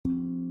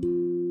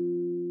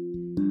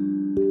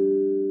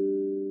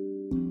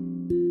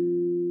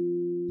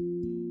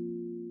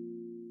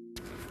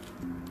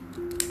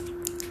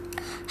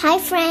Hi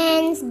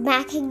friends,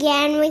 back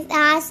again with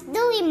us,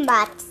 the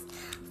Limbots.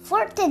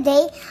 For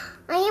today,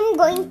 I am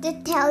going to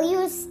tell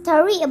you a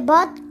story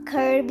about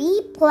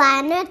Kirby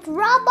Planet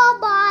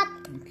Robobot.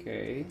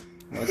 Okay,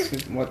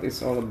 what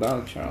is all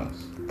about,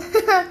 Charles?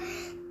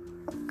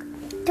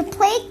 To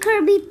play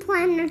Kirby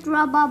Planet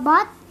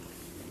Robobot,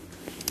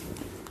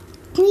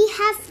 we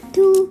have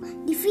to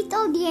defeat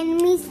all the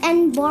enemies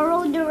and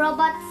borrow the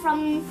robot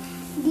from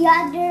the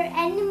other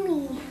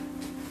enemy.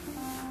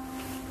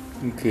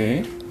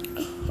 Okay.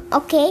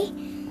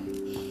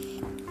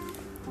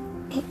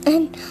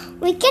 And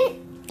we can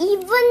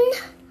even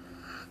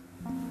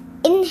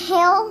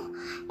inhale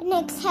and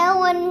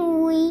exhale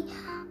when we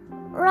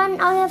run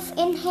out of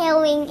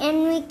inhaling,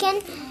 and we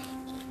can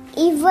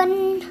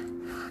even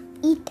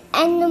eat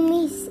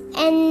enemies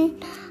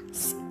and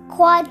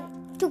squad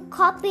to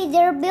copy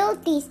their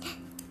abilities.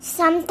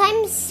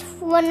 Sometimes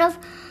some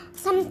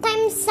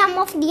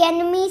of the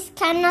enemies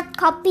cannot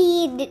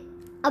copy the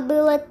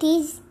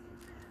abilities,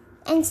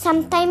 and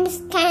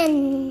sometimes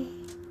can.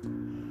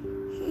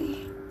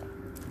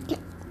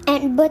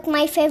 But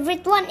my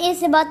favorite one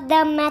is about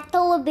the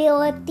metal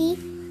ability,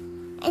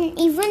 and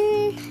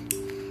even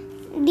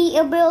the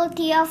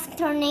ability of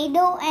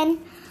tornado, and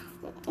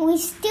we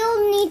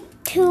still need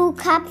to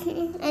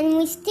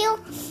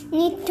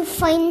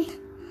find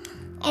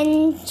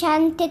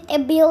enchanted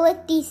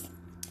abilities.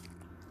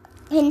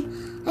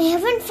 And I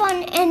haven't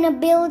found an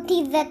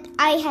ability that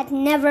I had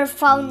never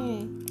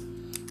found.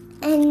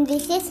 And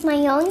this is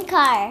my own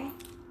car.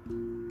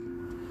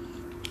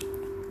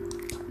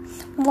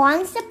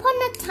 Once upon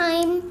a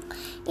time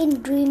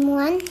in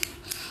Dreamland,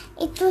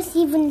 it was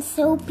even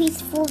so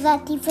peaceful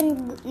that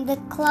even the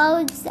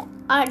clouds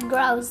are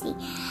drowsy.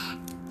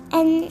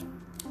 And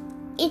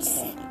it's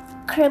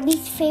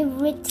Kirby's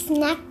favorite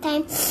snack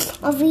time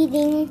of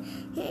eating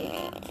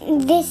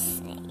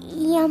this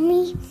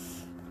yummy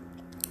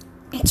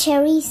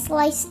cherry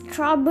sliced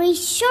strawberry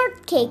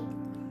shortcake.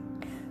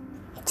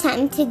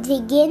 Time to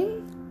dig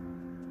in.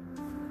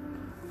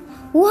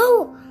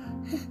 Whoa!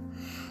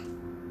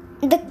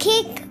 The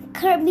cake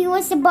Kirby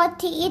was about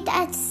to eat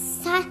had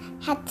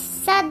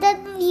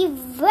suddenly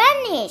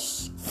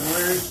vanished.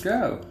 Where did it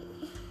go?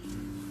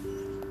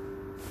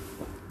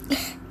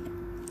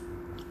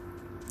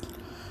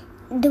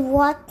 The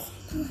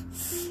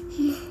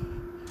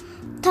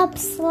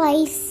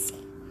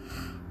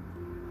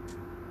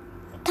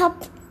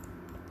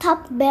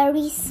top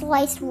berry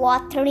slice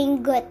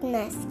watering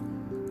goodness.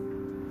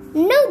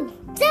 No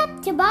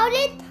doubt about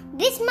it.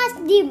 This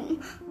must be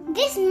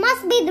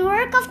the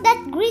work of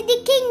that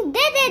greedy King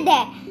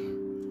Dedede.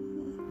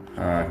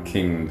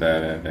 King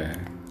Dedede.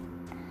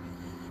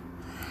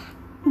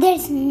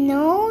 There's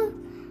no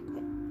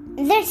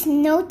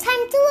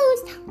time to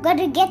lose.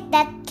 Gotta get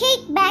that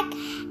cake back,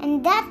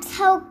 and that's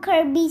how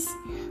Kirby's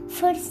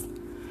first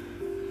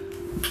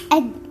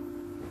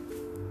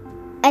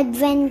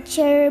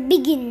adventure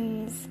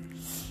begins.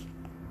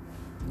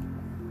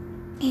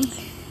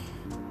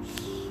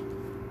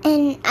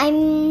 And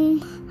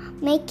I'm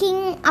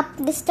making up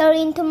the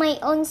story into my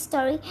own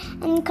story,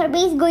 and Kirby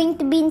is going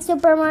to be in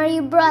Super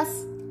Mario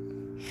Bros.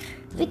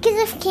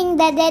 Because of King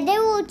Dedede, they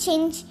will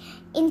change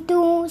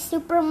into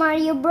Super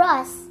Mario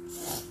Bros.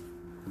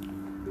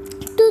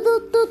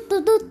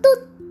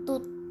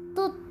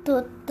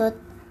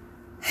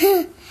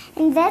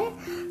 And then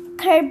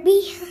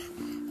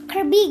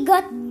Kirby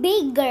got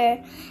bigger,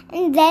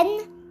 and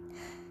then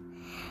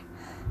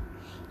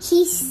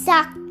he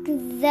sucked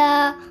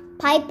the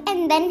pipe,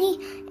 and then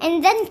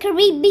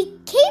Kirby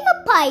became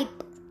a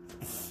pipe.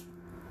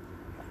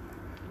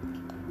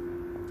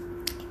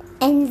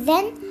 And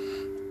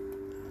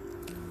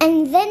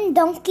then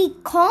Donkey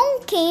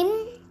Kong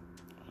came,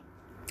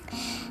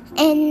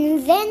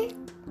 and then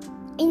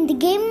in the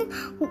game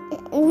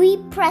we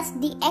pressed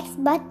the X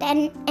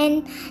button,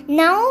 and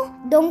now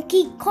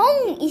Donkey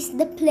Kong is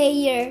the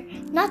player,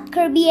 not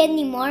Kirby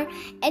anymore.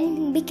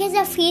 And because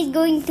of he's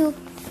going to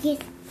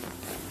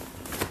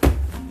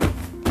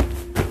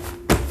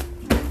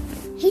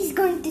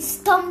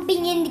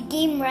stomping in the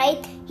game,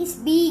 right? He's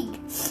big.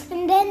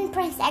 And then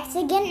press X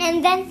again,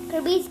 and then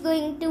Kirby is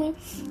going to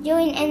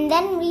join, and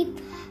then we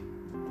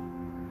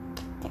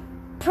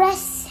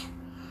press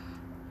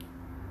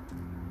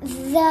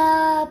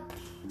the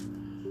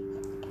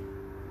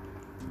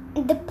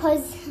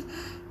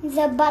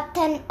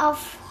button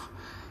of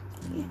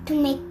to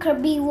make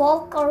Kirby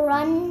walk or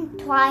run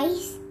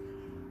twice,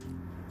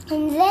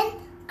 and then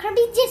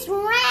Kirby just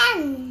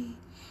ran,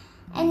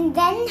 and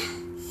then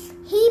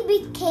he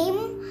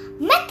became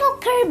Metal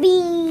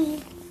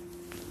Kirby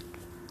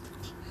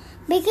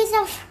because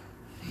of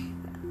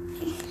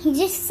he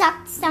just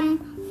sucked some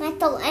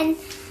metal, and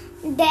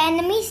the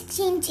enemies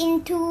changed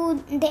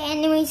into the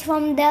enemies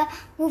from the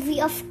movie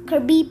of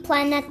Kirby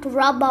Planet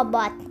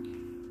Robobot.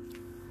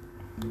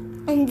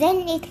 And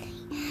then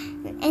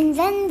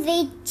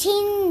they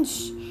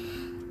change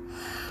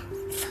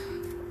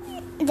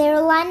their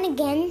line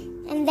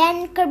again, and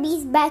then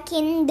Kirby's back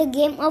in the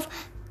game of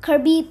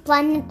Kirby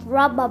Planet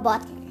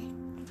Robobot.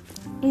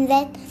 And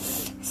then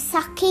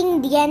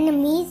sucking the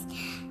enemies,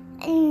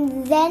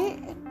 and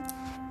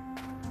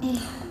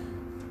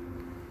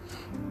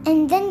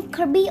then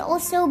Kirby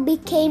also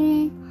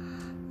became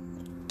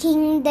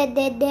King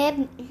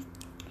Dedede,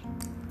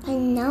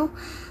 and now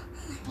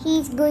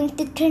he's going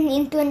to turn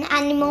into an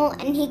animal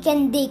and he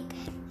can dig.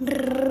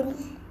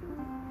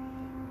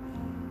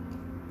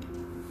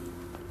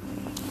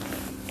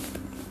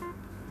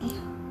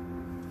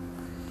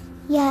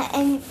 Yeah,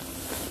 and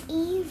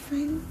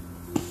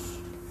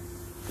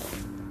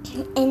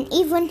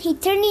even he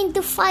turned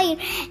into fire,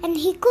 and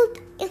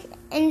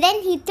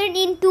then he turned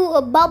into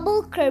a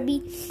bubble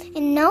Kirby,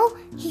 and now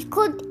he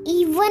could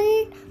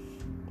even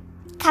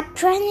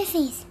capture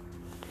enemies.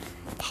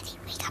 Daddy,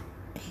 wake up.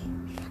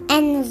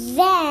 And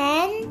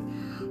then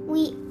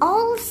we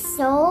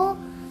also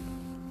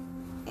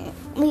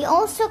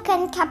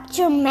can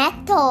capture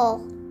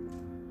metal,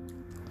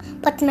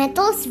 but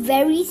metal is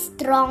very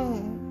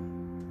strong.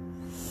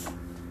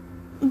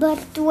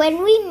 But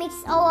when we mix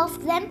all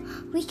of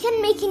them, we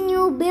can make a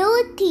new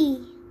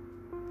ability,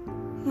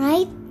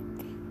 right?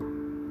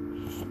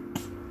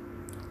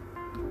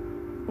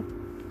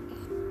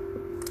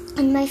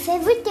 And my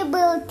favorite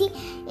ability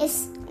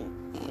is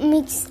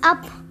mixed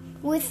up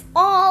with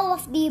all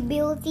of the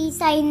abilities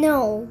I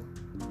know.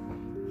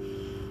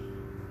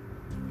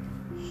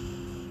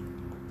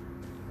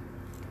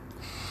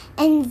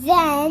 And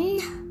then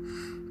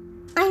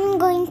I'm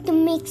going to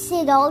mix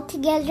it all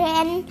together,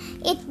 and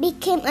it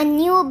became a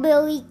new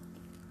ability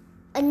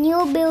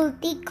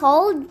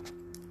called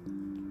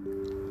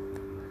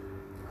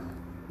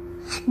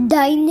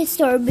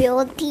Dinosaur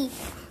ability.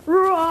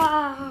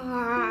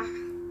 Roar!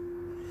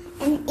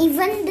 And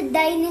even the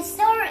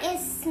dinosaur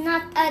is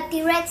not a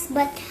T-Rex,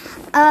 but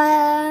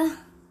a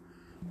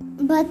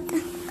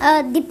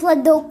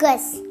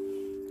Diplodocus.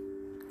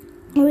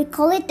 We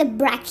call it a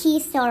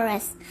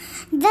Brachiosaurus.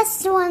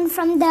 That's the one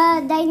from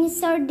the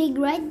dinosaur dig,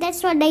 right?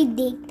 That's what I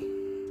did.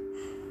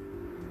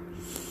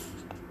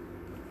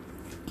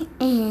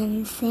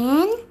 And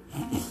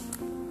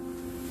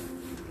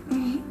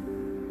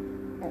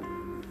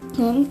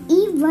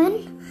even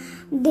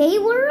they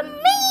were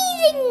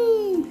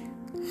amazing.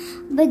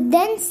 But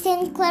then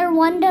Sinclair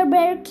Wonder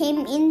Bear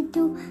came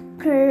into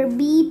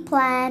Kirby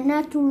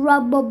Planet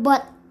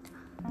Robobot.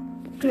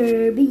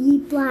 Kirby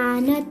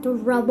Planet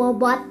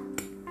Robobot.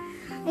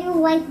 I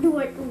like the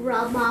word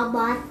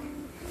Robobot.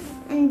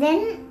 And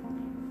then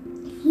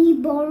he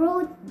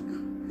borrowed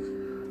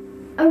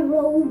a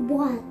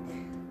robot.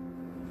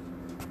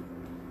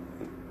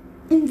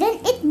 And then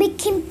it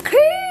became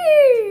Kirby's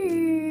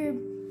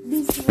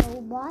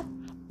robot.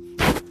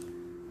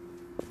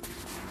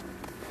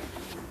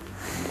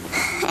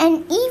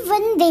 And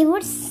even they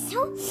were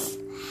so...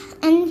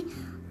 And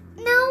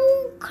now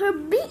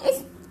Kirby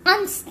is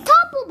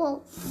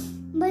unstoppable.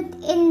 But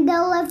in the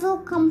level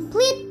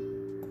complete,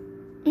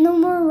 no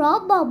more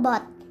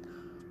Robobot,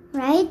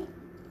 right?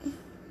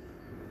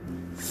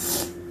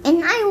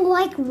 And I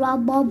like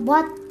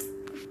Robobot.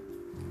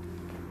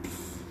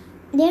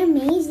 They're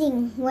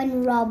amazing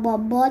when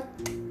Robobot.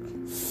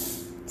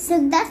 So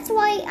that's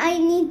why I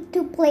need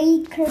to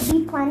play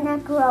Kirby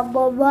Planet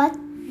Robobot,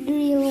 the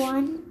real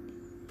one.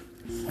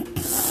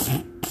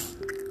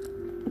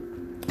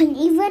 And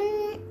even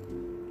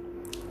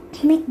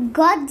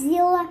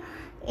Godzilla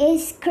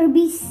is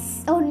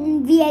Kirby's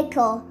own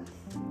vehicle.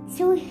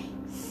 So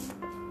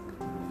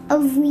a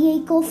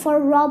vehicle for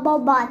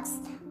Robobots.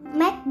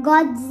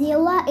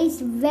 Godzilla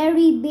is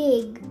very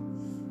big.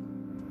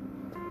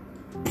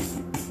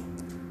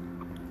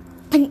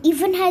 And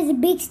even has a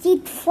big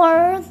seat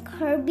for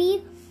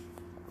Kirby.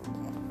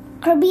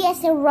 Kirby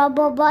has a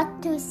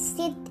Robobot to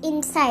sit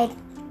inside.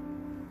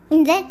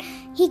 And then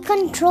he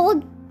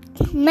controlled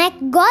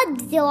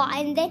Godzilla,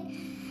 and then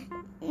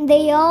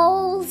they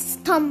all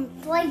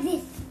stomped like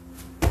this.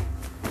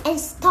 And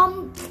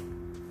stomped.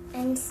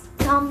 And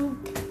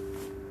stomped.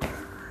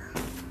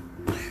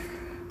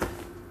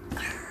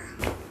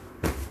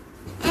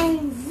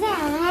 And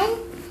then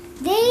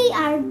they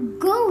are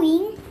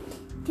going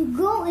to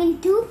go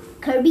into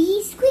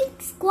Kirby's Quick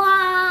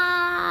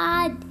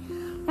Squad.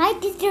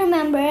 Right? Did you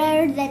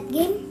remember that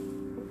game?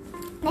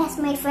 That's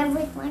my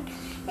favorite one.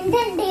 And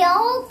then they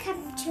all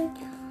captured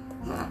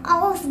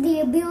all of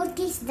the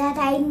abilities that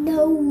I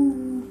know.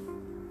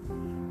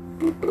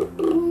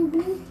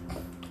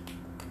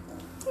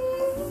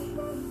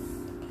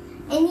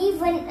 And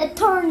even a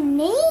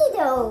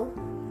tornado.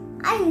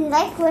 I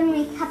like when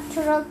we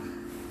capture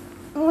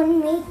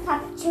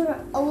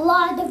a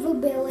lot of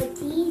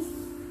abilities.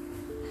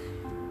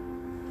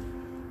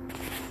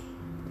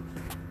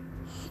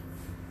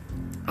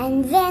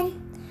 And then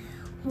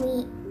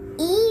we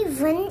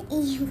even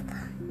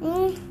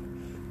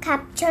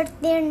captured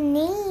their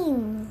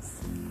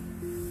names.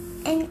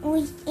 And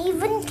we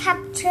even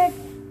captured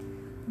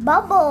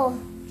Bubble.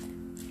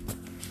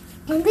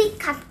 And we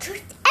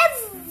captured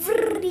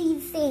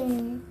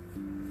everything.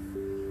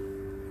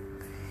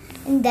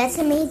 And that's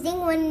amazing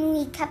when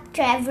we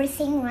capture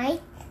everything,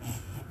 right?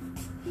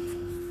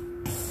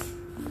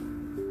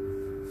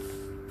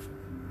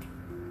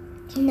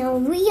 Now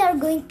we are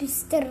going to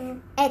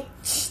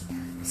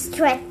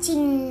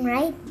stretching,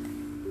 right?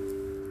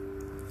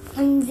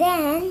 And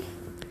then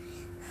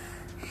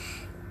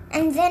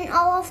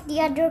all of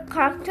the other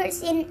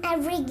characters in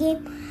every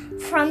game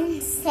from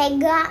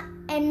Sega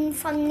and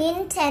from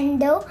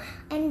Nintendo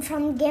and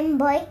from Game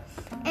Boy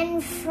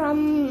and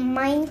from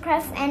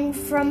Minecraft and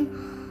from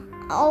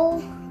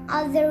all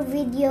other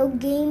video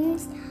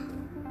games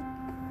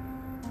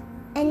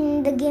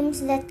and the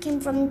games that came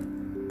from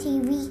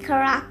TV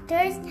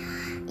characters,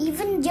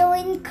 even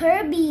join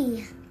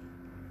Kirby.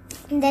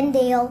 And then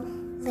they'll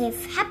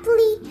live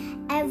happily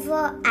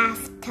ever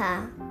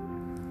after.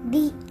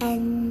 The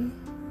end.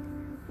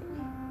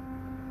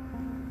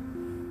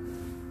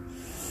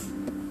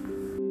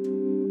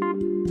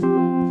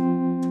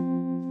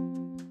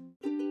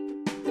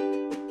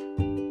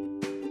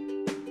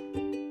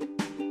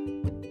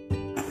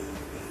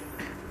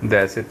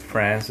 That's it,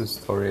 friends. A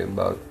story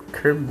about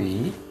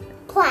Kirby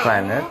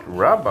Planet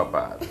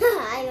Robobot.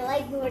 I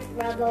like the word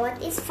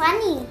Robobot. It's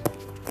funny.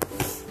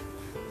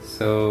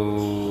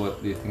 So,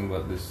 what do you think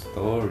about this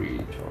story,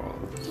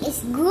 Charles?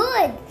 It's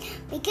good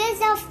because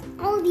of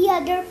all the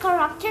other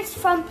characters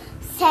from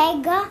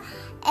Sega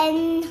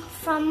and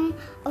from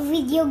a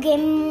video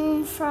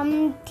game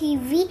from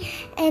TV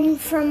and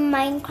from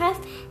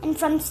Minecraft and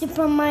from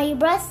Super Mario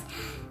Bros.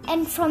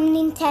 And from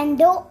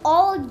Nintendo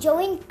all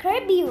joined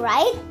Kirby,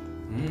 right?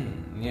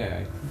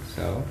 Yeah, I think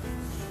so.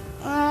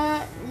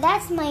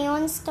 That's my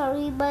own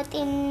story, but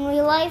in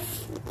real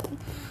life,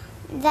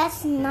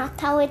 that's not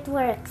how it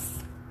works.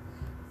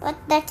 But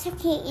that's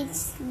okay,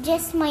 it's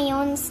just my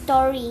own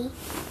story.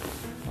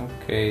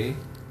 Okay.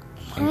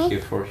 Thank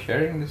you for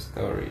sharing the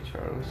story,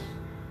 Charles.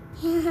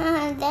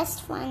 That's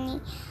funny.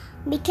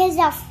 Because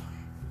of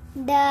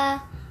the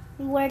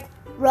word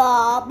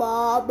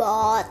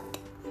Robobot.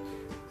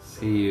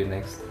 See you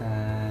next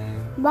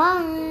time.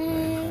 Bye.